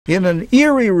In an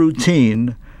eerie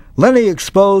routine, Lenny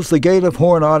exposed the Gate of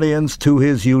Horn audience to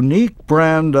his unique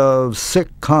brand of sick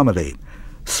comedy.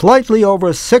 Slightly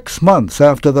over 6 months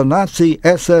after the Nazi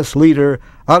SS leader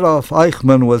Adolf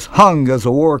Eichmann was hung as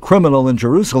a war criminal in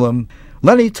Jerusalem,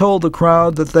 Lenny told the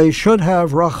crowd that they should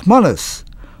have Rachmanis,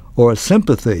 or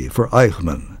sympathy for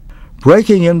Eichmann.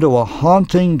 Breaking into a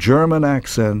haunting German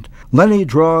accent, Lenny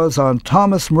draws on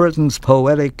Thomas Merton's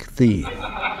poetic theme.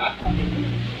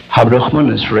 Hab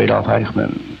Rachmanis for Adolf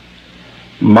Eichmann.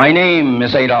 My name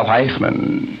is Adolf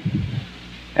Eichmann.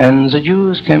 And the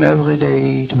Jews came every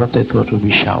day to what they thought would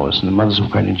be showers, and the mothers were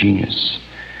kind of genius.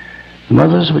 The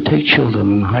mothers would take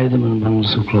children and hide them in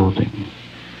bundles of clothing.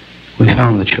 We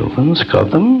found the children,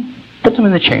 scrubbed them, put them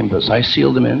in the chambers. I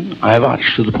sealed them in. I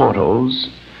watched through the portholes.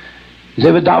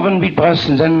 They would daven, beat breasts,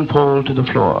 and then fall to the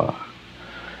floor.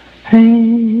 Hey,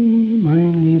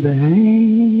 mein Liebe,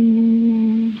 hey.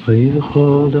 After he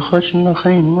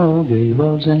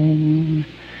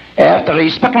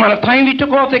spent amount of time, he took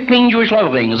off their clean Jewish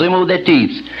love rings, removed their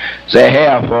teeth, their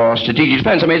hair for strategic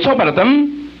defense. I made soap out of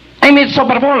them. I made soap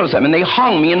out of all of them, and they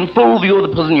hung me in full view of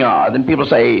the prison yard. And people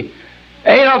say,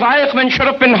 Adolf Eichmann should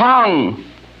have been hung.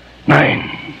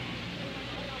 Nein.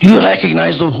 Do you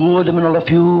recognize the whole in all of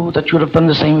you that should have done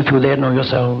the same if you dared know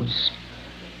yourselves?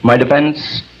 My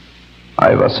defense,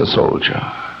 I was a soldier.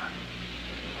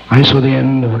 I saw the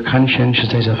end of a conscientious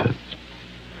day's effort.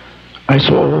 I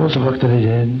saw all the work that I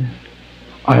did.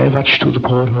 I watched through the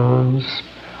portholes.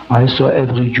 I saw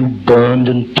every Jew burned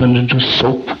and turned into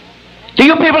soap. Do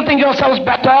you people think yourselves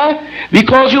better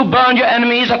because you burned your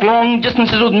enemies at long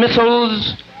distances with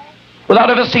missiles without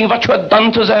ever seeing what you had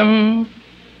done to them?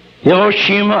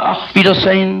 Hiroshima, ach,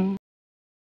 Wiedersehen.